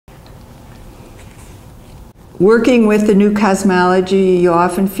Working with the new cosmology, you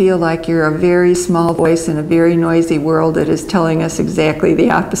often feel like you're a very small voice in a very noisy world that is telling us exactly the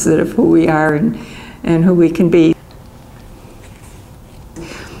opposite of who we are and who we can be.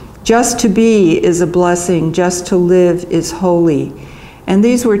 Just to be is a blessing, just to live is holy. And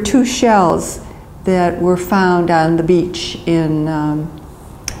these were two shells that were found on the beach in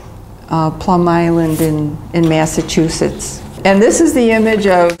Plum Island in Massachusetts. And this is the image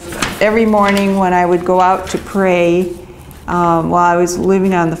of every morning when I would go out to pray while I was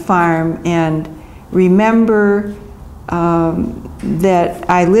living on the farm, and remember that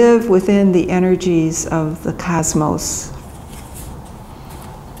I live within the energies of the cosmos.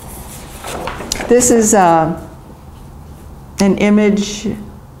 This is an image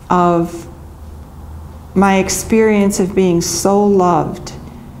of my experience of being so loved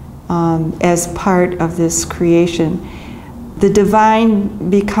as part of this creation. The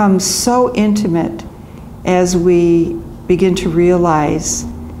divine becomes so intimate as we begin to realize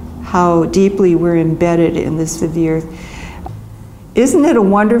how deeply we're embedded in this of the earth. Isn't it a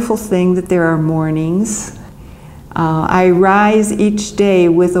wonderful thing that there are mornings? I rise each day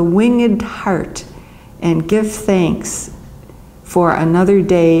with a winged heart and give thanks for another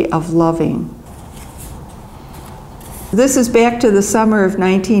day of loving. This is back to the summer of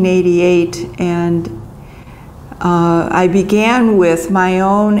 1988, and I began with my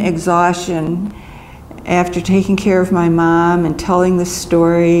own exhaustion after taking care of my mom and telling the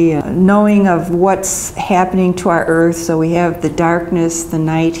story, knowing of what's happening to our earth. So we have the darkness, the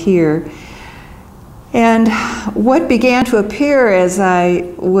night here. And what began to appear as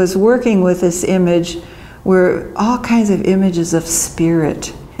I was working with this image were all kinds of images of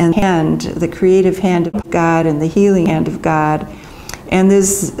spirit and hand, the creative hand of God and the healing hand of God. And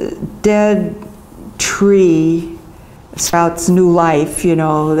this dead tree sprouts new life, you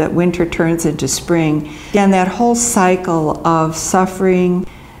know, that winter turns into spring. And that whole cycle of suffering,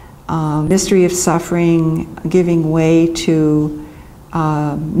 mystery of suffering, giving way to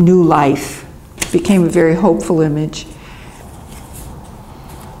new life became a very hopeful image.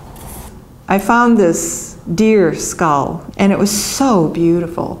 I found this deer skull, and it was so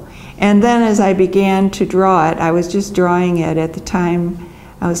beautiful. And then as I began to draw it, I was just drawing it at the time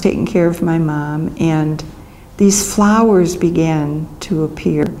I was taking care of my mom, and these flowers began to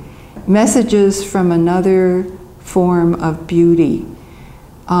appear. Messages from another form of beauty.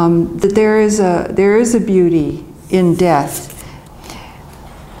 That there is a beauty in death.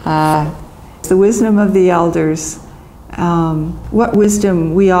 The wisdom of the elders. What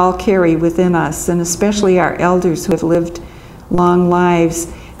wisdom we all carry within us, and especially our elders who have lived long lives.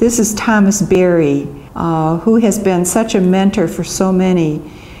 This is Thomas Berry, who has been such a mentor for so many,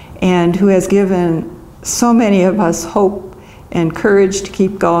 and who has given so many of us hope and courage to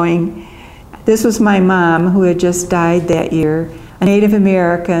keep going. This was my mom, who had just died that year, a Native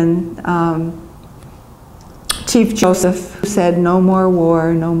American, Chief Joseph, who said, "No more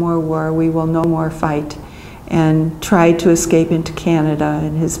war, no more war, we will no more fight," and tried to escape into Canada,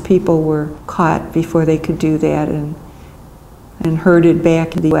 and his people were caught before they could do that and herded back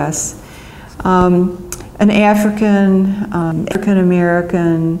to the U.S. An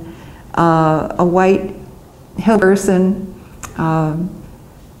African-American, a white hill person,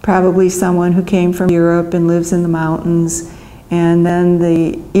 probably someone who came from Europe and lives in the mountains, and then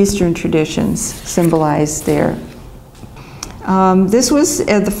the Eastern traditions symbolized there. This was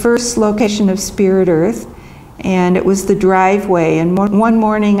at the first location of Spirit Earth, and it was the driveway. And one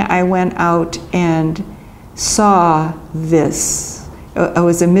morning I went out and saw this. It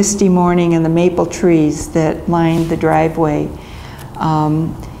was a misty morning, and the maple trees that lined the driveway.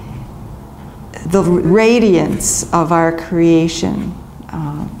 The radiance of our creation,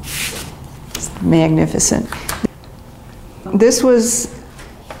 magnificent. This was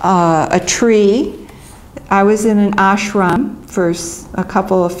a tree. I was in an ashram for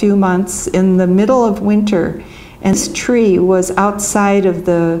a few months in the middle of winter, and this tree was outside of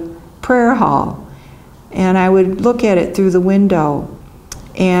the prayer hall, and I would look at it through the window,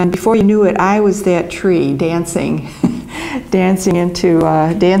 and before you knew it, I was that tree dancing, dancing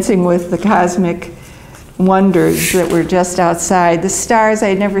with the cosmic wonders that were just outside. The stars, I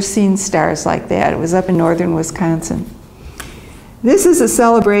had never seen stars like that. It was up in northern Wisconsin. This is a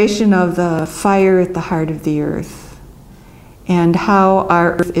celebration of the fire at the heart of the earth, and how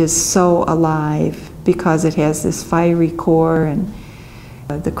our earth is so alive because it has this fiery core, and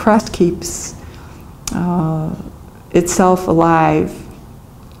the crust keeps itself alive.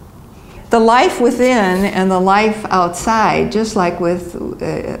 The life within and the life outside, just like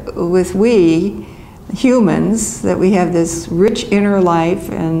with we humans, that we have this rich inner life,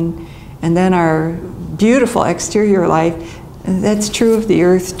 and then our beautiful exterior life. And that's true of the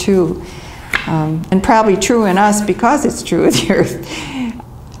earth too. And probably true in us because it's true of the earth.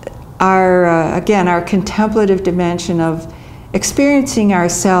 Again, our contemplative dimension of experiencing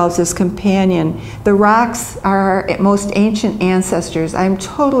ourselves as companion. The rocks are our most ancient ancestors. I'm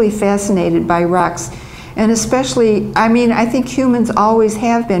totally fascinated by rocks. And especially, I mean, I think humans always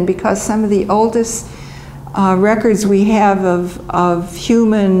have been, because some of the oldest records we have of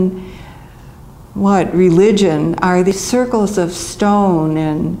human, religion are these circles of stone,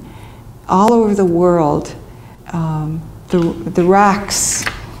 and all over the world, the rocks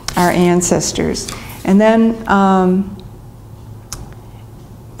are ancestors. And then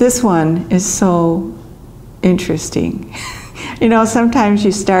this one is so interesting. You know, sometimes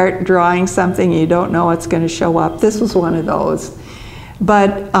you start drawing something, you don't know what's going to show up. This was one of those.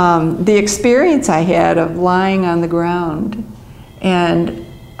 But the experience I had of lying on the ground and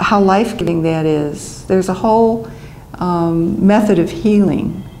how life-giving that is. There's a whole method of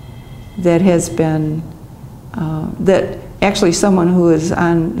healing that has been, that actually someone who is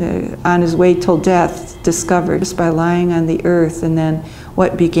on his way till death discovered just by lying on the earth, and then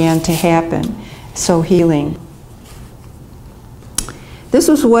what began to happen. So healing. This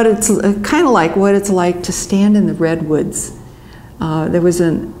was what it's kind of like what it's like to stand in the redwoods. There was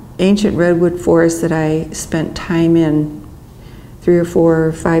an ancient redwood forest that I spent time in 3 or 4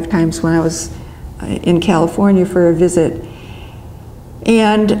 or 5 times when I was in California for a visit.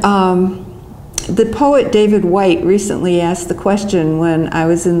 And the poet David White recently asked the question when I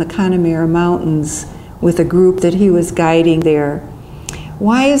was in the Connemara Mountains with a group that he was guiding there.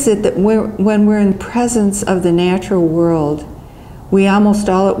 Why is it that when we're in the presence of the natural world, we almost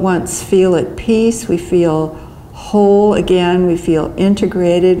all at once feel at peace, we feel whole again, we feel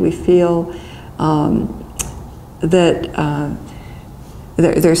integrated, we feel that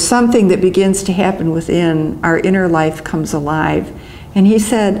there's something that begins to happen within, our inner life comes alive. And he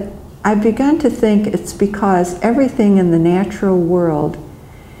said, I've begun to think it's because everything in the natural world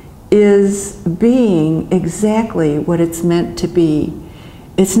is being exactly what it's meant to be.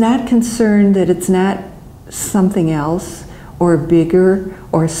 It's not concerned that it's not something else, or bigger,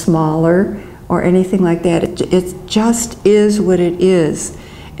 or smaller, or anything like that. It just is what it is.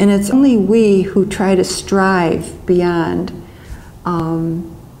 And it's only we who try to strive beyond.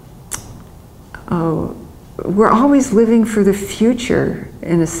 We're always living for the future,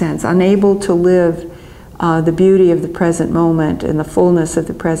 in a sense, unable to live the beauty of the present moment and the fullness of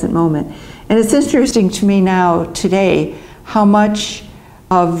the present moment. And it's interesting to me now, today, how much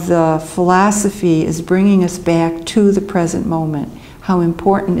of the philosophy is bringing us back to the present moment. How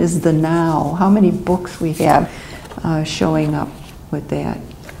important is the now? How many books we have showing up with that.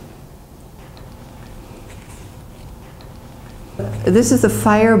 This is a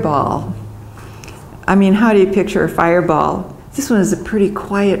fireball. I mean, how do you picture a fireball? This one is a pretty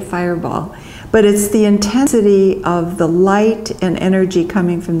quiet fireball, but it's the intensity of the light and energy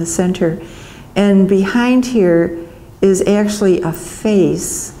coming from the center. And behind here is actually a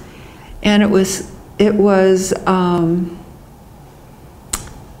face, and it was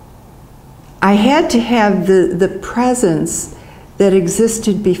I had to have the presence that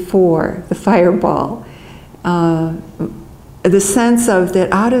existed before the fireball, the sense of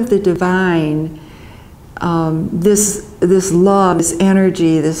that out of the divine, this love, this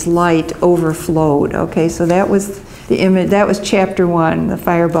energy, this light overflowed. Okay, so that was the image. That was chapter 1, the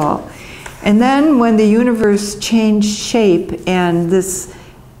fireball. And then when the universe changed shape and this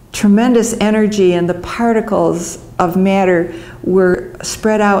tremendous energy and the particles of matter were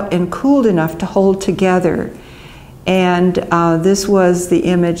spread out and cooled enough to hold together. And this was the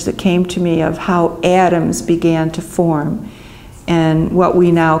image that came to me of how atoms began to form and what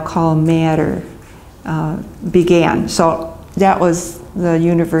we now call matter began. So that was the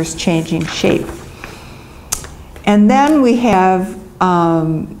universe changing shape. And then we have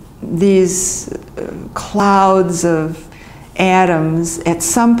these clouds of atoms at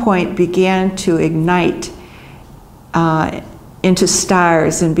some point began to ignite into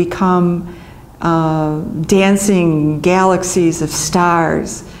stars and become dancing galaxies of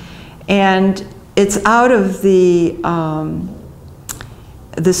stars. And it's out of the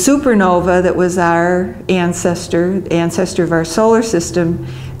supernova that was our ancestor, the ancestor of our solar system,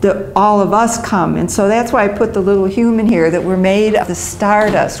 that all of us come. And so that's why I put the little human here, that we're made of the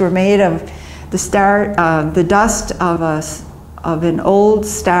stardust. We're made of the dust of an old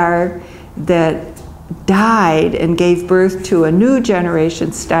star that died and gave birth to a new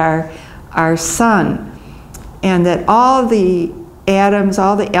generation star, our sun. And that all the atoms,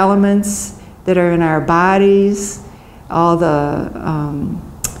 all the elements that are in our bodies, all the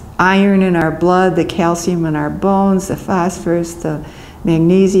iron in our blood, the calcium in our bones, the phosphorus, the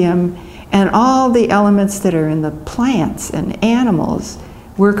magnesium, and all the elements that are in the plants and animals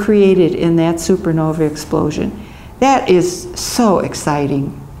were created in that supernova explosion. That is so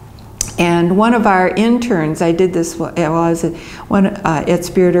exciting. And one of our interns, I did this while I was at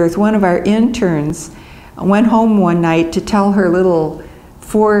Spirit Earth, one of our interns went home one night to tell her little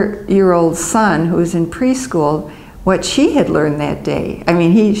 4-year-old son who was in preschool what she had learned that day. I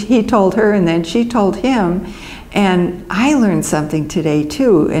mean, he told her and then she told him, and I learned something today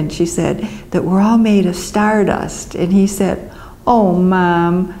too. And she said that we're all made of stardust. And he said, "Oh,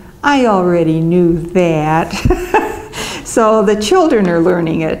 Mom, I already knew that." So the children are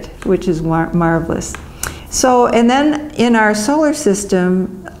learning it, which is marvelous. So, and then in our solar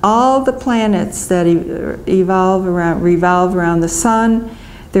system, all the planets that revolve around the sun,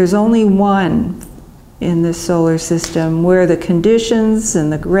 there's only one in this solar system where the conditions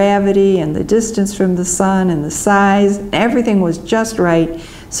and the gravity and the distance from the sun and the size, everything was just right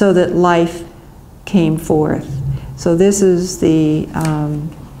so that life came forth. So this is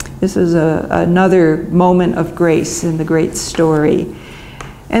another moment of grace in the great story.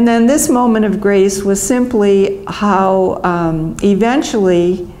 And then this moment of grace was simply how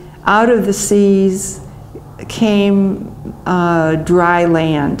eventually out of the seas came dry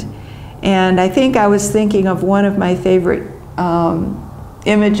land. And I think I was thinking of one of my favorite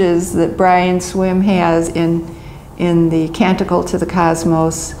images that Brian Swim has in the Canticle to the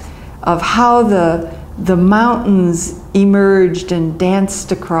Cosmos, of how the mountains emerged and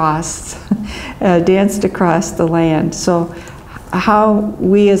danced across the land. So how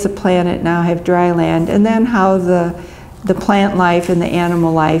we as a planet now have dry land, and then how the plant life and the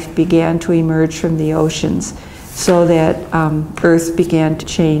animal life began to emerge from the oceans, so that Earth began to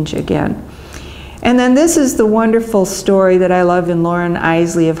change again. And then this is the wonderful story that I love in Lauren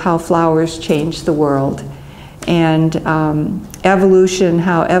Isley of how flowers changed the world, and evolution,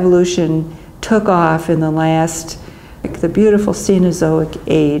 how evolution took off in the beautiful Cenozoic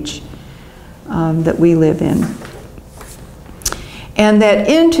age that we live in. And that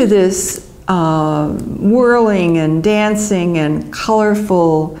into this whirling and dancing and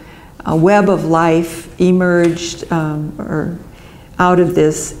colorful web of life emerged, or out of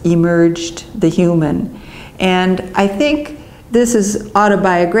this emerged the human. And I think this is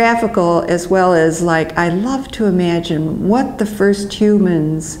autobiographical as well as, like, I love to imagine what the first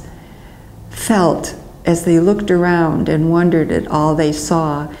humans felt as they looked around and wondered at all they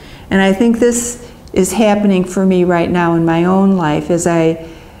saw. And I think this is happening for me right now in my own life as I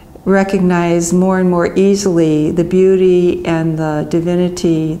recognize more and more easily the beauty and the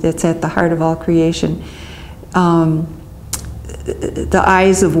divinity that's at the heart of all creation. The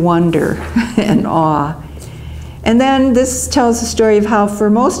eyes of wonder and awe. And then this tells the story of how for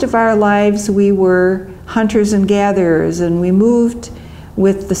most of our lives we were hunters and gatherers, and we moved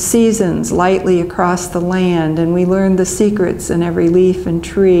with the seasons lightly across the land, and we learned the secrets in every leaf and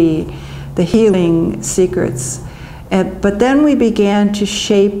tree, the healing secrets. But then we began to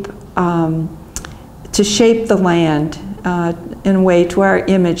shape the land in a way to our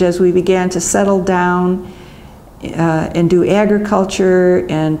image as we began to settle down and do agriculture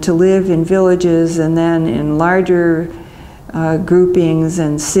and to live in villages and then in larger groupings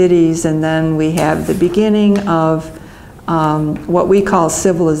and cities. And then we have the beginning of what we call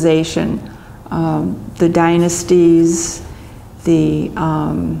civilization, the dynasties, the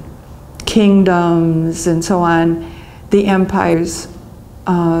kingdoms, and so on, the empires.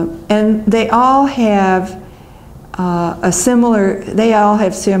 And they all have similar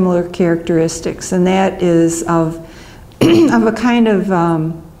characteristics, and that is of a kind of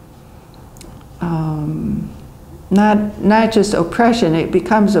not just oppression. It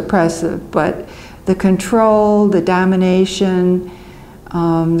becomes oppressive, but the control, the domination,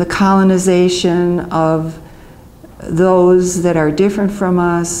 the colonization of those that are different from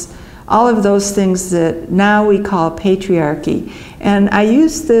us, all of those things that now we call patriarchy. And I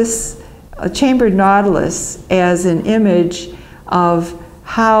use this chambered nautilus as an image of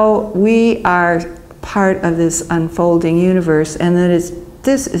how we are part of this unfolding universe, and that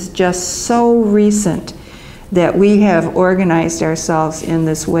this is just so recent that we have organized ourselves in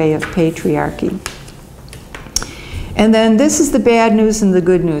this way of patriarchy. And then this is the bad news and the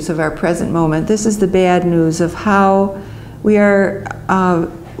good news of our present moment. This is the bad news of how we are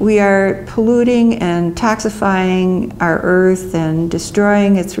polluting and toxifying our earth and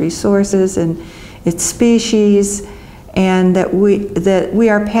destroying its resources and its species, and that we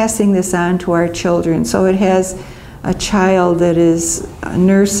are passing this on to our children. So it has a child that is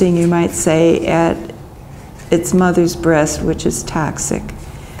nursing, you might say, at its mother's breast, which is toxic.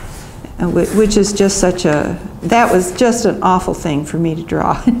 which is just that was just an awful thing for me to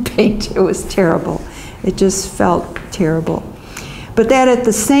draw and paint. It was terrible. It just felt terrible. But that at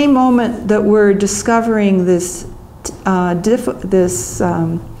the same moment that we're discovering this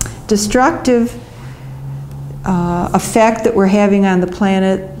destructive effect that we're having on the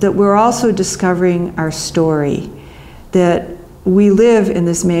planet, that we're also discovering our story, that we live in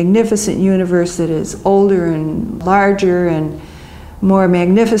this magnificent universe that is older and larger and more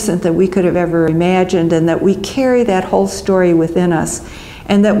magnificent than we could have ever imagined, and that we carry that whole story within us,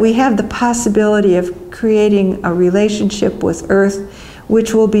 and that we have the possibility of creating a relationship with Earth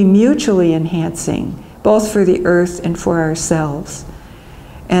which will be mutually enhancing, both for the Earth and for ourselves.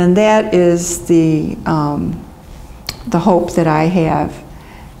 And that is the hope that I have.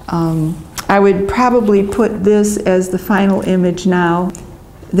 I would probably put this as the final image now,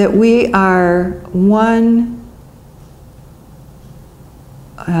 that we are one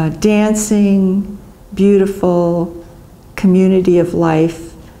dancing, beautiful community of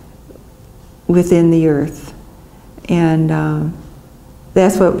life within the Earth. And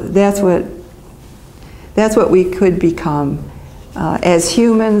that's what we could become. As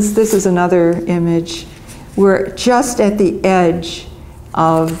humans, this is another image. We're just at the edge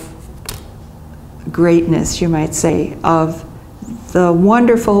of greatness, you might say, of the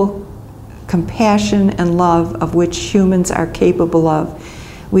wonderful compassion and love of which humans are capable of.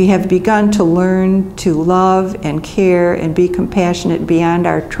 We have begun to learn to love and care and be compassionate beyond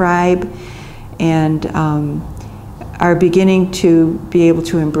our tribe, and are beginning to be able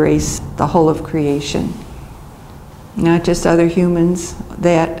to embrace the whole of creation. Not just other humans,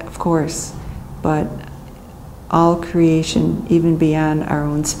 that of course, but all creation, even beyond our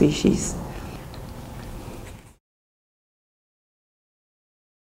own species.